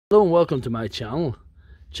Hello and welcome to my channel.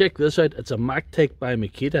 Check this out, it's a Maktec by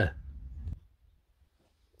Makita.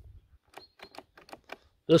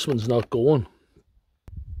 This one's not going.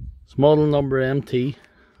 It's model number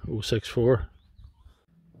MT064.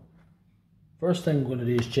 First thing I'm going to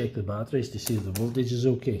do is check the batteries to see if the voltage is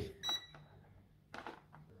okay.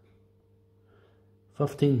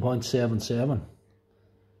 15.77.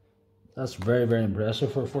 That's very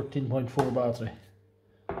impressive for a 14.4 battery.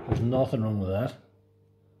 There's nothing wrong with that.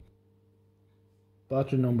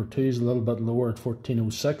 Battery number 2 is a little bit lower at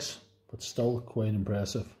 1406, but still quite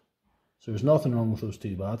impressive. So there's nothing wrong with those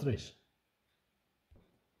two batteries.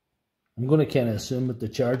 I'm going to kind of assume that the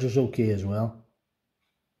charger's okay as well.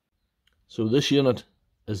 So this unit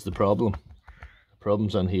is the problem. The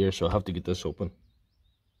problem's on here, so I have to get this open.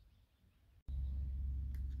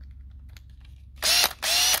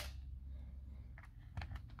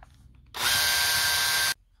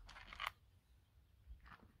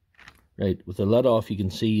 Right, with the lid off you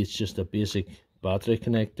can see it's just a basic battery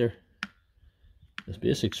connector. This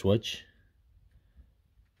basic switch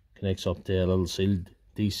connects up to a little sealed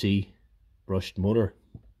DC brushed motor.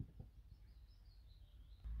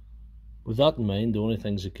 With that in mind, the only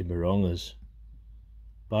things that could be wrong is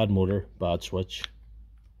bad motor, bad switch,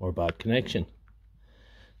 or bad connection.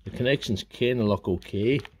 The connections kinda look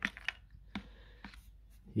okay.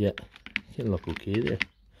 Yeah, kinda look okay there.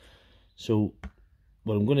 So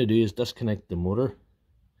what I'm going to do is disconnect the motor,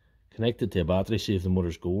 connect it to a battery, see if the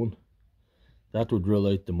motor's going. That would rule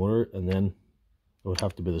out the motor, and then it would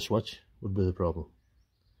have to be the switch would be the problem.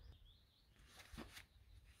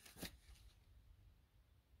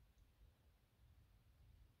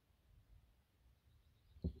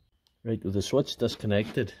 Right, with the switch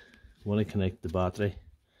disconnected, I want to connect the battery.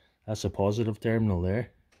 That's a positive terminal there.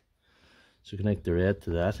 So connect the red to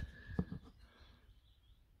that.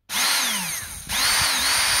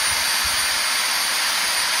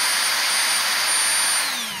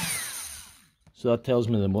 So that tells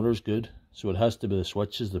me the motor's good, so it has to be the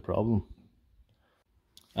switch is the problem.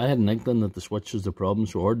 I had an inkling that the switch was the problem,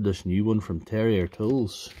 so I ordered this new one from Terrier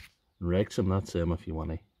Tools in Wrexham. That's them if you want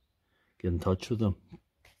to get in touch with them.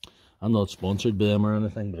 I'm not sponsored by them or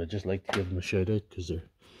anything, but I just like to give them a shout out because they're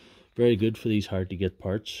very good for these hard to get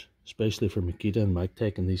parts, especially for Makita and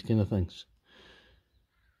Maktec and these kind of things.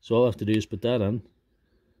 So all I have to do is put that in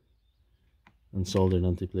and solder it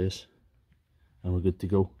into place, and we're good to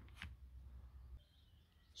go.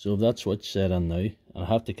 So if that switch set in now, I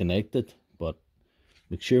have to connect it, but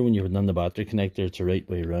make sure when you put in the battery connector it's the right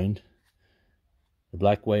way around. The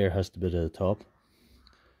black wire has to be to the top.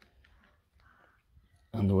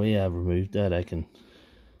 And the way I've removed that, I can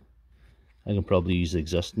probably use the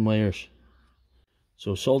existing wires.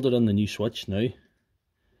 So soldered in the new switch now. The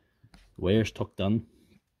wire's tucked in.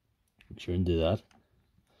 Make sure and do that.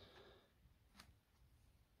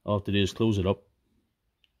 All I have to do is close it up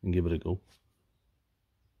and give it a go.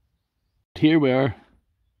 Here we are,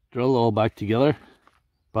 drill all back together,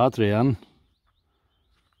 battery in,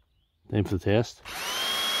 time for the test,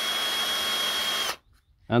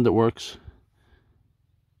 and it works.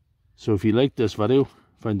 So if you liked this video,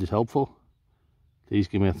 found it helpful, please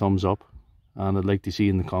give me a thumbs up, and I'd like to see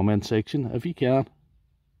you in the comment section if you can